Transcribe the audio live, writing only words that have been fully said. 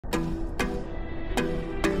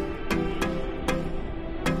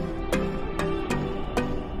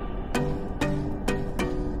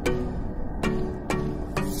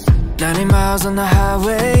90 miles on the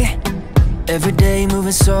highway, every day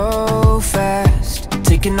moving so fast,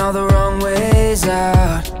 taking all the wrong ways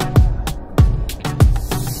out.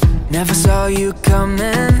 Never saw you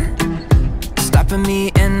coming, stopping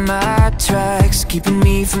me in my tracks, keeping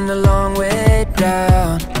me from the long way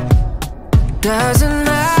down. Doesn't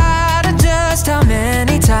matter just how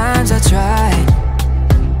many times I tried,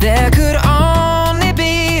 there could only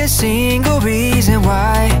be a single reason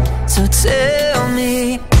why. So tell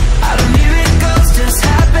me, how do miracles just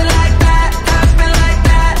happen like that, happen like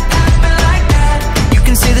that, happen like that? You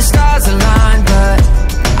can see the stars align, but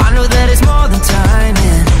I know that it's more than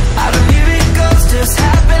timing. How do miracles just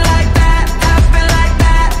happen like that, happen like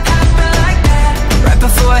that, happen like that? Right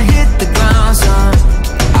before I hit the ground, son,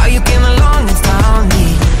 how you came along and found me.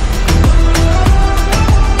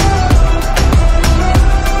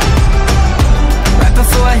 Right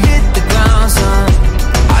before I hit the ground, son,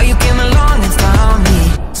 how you came along and found me.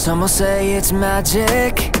 Some will say it's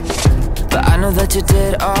magic, but I know that you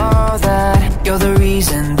did all that. You're the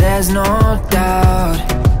reason, there's no doubt.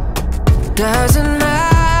 Doesn't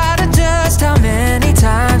matter just how many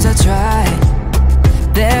times I tried,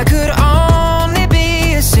 there could only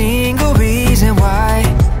be a single reason why.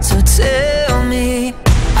 So tell me,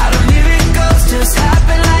 how do miracles just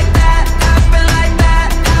happen like that, happen like that,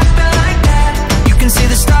 happen like that? You can see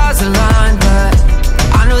the stars align, but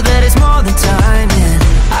I know that it's more than timing.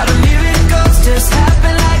 How do miracles just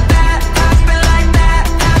happen like that, happen like that,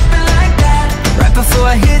 happen like that? Right before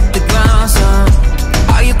I hit the ground, son,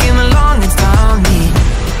 how you came along and found me.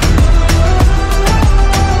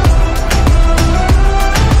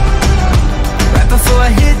 Right before I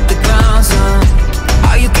hit the ground, son,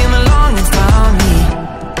 how you came along and found me.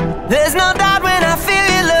 There's no doubt when I feel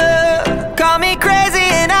your love, call me crazy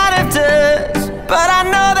and out of touch, but I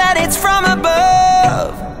know that it's from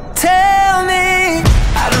above. Tell me,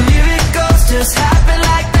 how do miracles just happen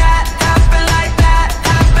like that, happen like that,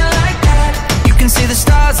 happen like that? You can see the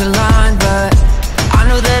stars align, but I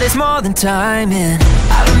know that it's more than timing.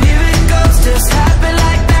 How do miracles just happen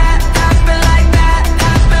like that, happen like that,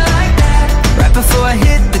 happen like that? Right before I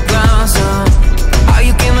hit the ground, son, how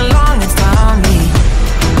you came along and found me.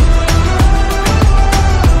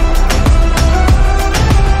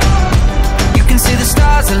 You can see the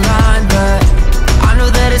stars align, but I know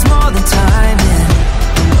that it's more than timing.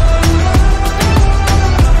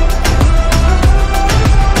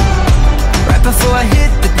 Right before I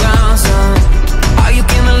hit the ground, son, how you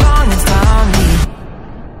came along and found me.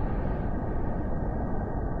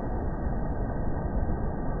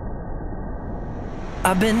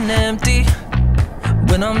 I've been empty,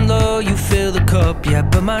 when I'm low you fill the cup, yeah,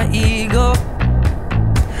 but my ego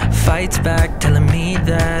fights back, telling me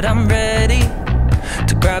that I'm ready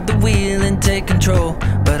to grab the wheel and take control,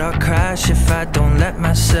 but I'll crash if I don't let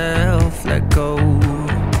myself let go.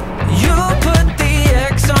 You put the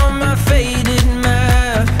X on my faded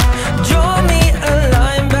map, draw me a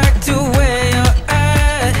line back to where you're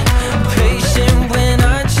at. Patient when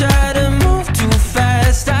I try to move too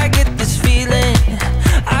fast. I get this feeling,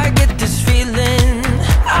 I get this feeling,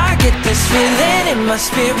 I get this feeling in my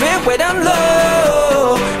spirit when I'm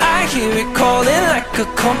low. I hear it calling like a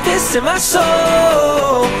compass in my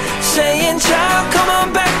soul, saying, child, come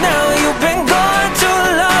on back now, you've been gone too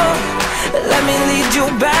long. Let me lead you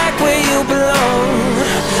back where you belong,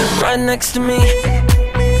 right next to me,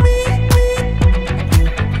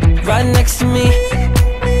 right next to me.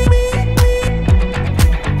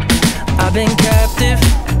 I've been captive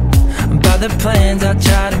by the plans I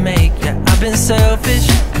try to make, yeah, I've been selfish,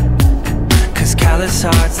 cause callous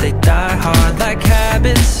hearts, they die hard like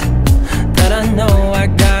habits that I know I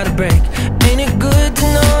gotta break. Ain't it good to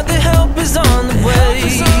know the help is on the way?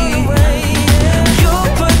 You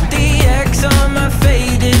put the X on my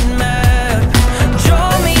faded map, draw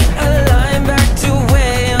me a line back to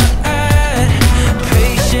where you're at.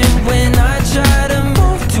 Patient when I try to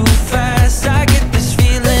move too fast. I get this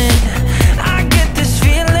feeling, I get this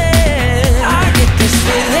feeling, I get this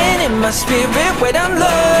feeling in my spirit when I'm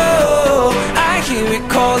low. I hear it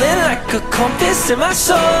calling like a compass in my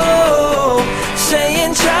soul,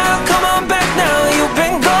 saying, child, come on back now, you've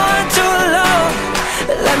been gone too long.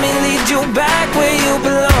 Let me lead you back where you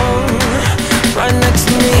belong, right next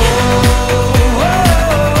to me. Oh,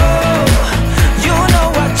 you know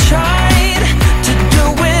I tried to do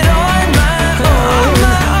it on my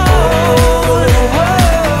own.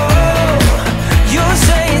 You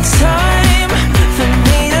say it's time for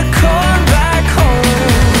me to come back home,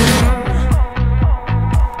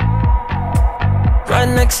 right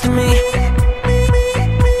next to me.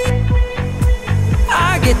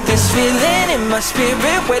 I get this feeling in my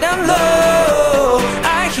spirit when I'm low.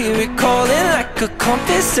 I hear it calling like a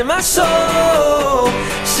compass in my soul,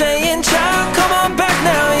 saying, child, come on back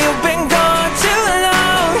now, you've been gone too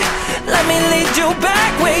long. Let me lead you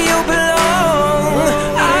back where you belong.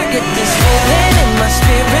 I get this feeling in my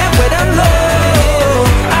spirit when I'm low.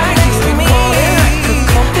 I hear it calling like a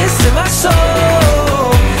compass in my soul,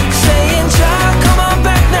 saying, child, come on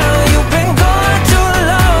back now, you've been gone too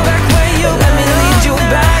long. Back where you, let me lead you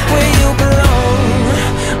back where you belong.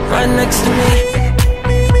 Right next to me,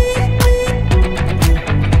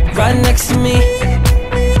 right next to me.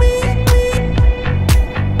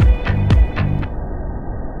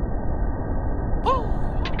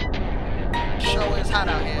 Show is hot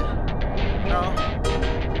out here. No,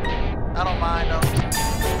 I don't mind though.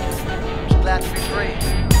 Just glad to be free.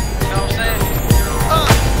 You know what I'm saying?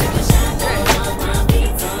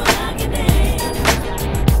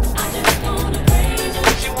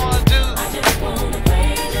 What you wanna do?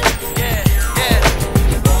 Yeah, yeah.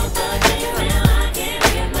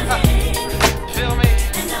 Feel me?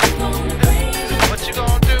 What you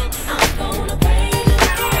gonna do?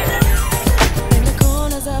 In the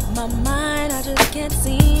corners of my mind, I just can't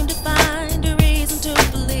seem to find a reason to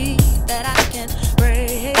believe that I can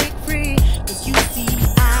break free. 'Cause you see,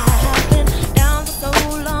 I have been down for so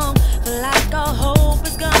long, feel like all hope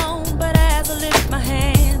is gone. But as I lift my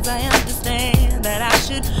hands, I understand that I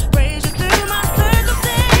should praise you through my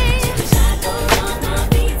circumstance. Shackles on my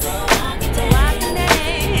feet so I can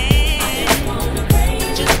dance. Just wanna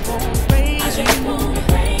praise you. Just wanna praise you.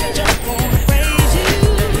 Just wanna praise you.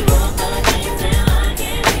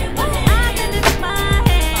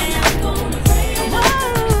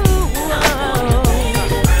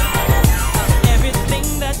 Everything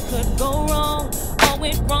that could go wrong, all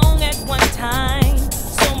went wrong at one time.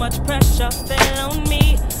 So much pressure fell on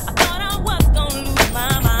me. I thought I was gonna lose my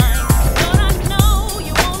mind.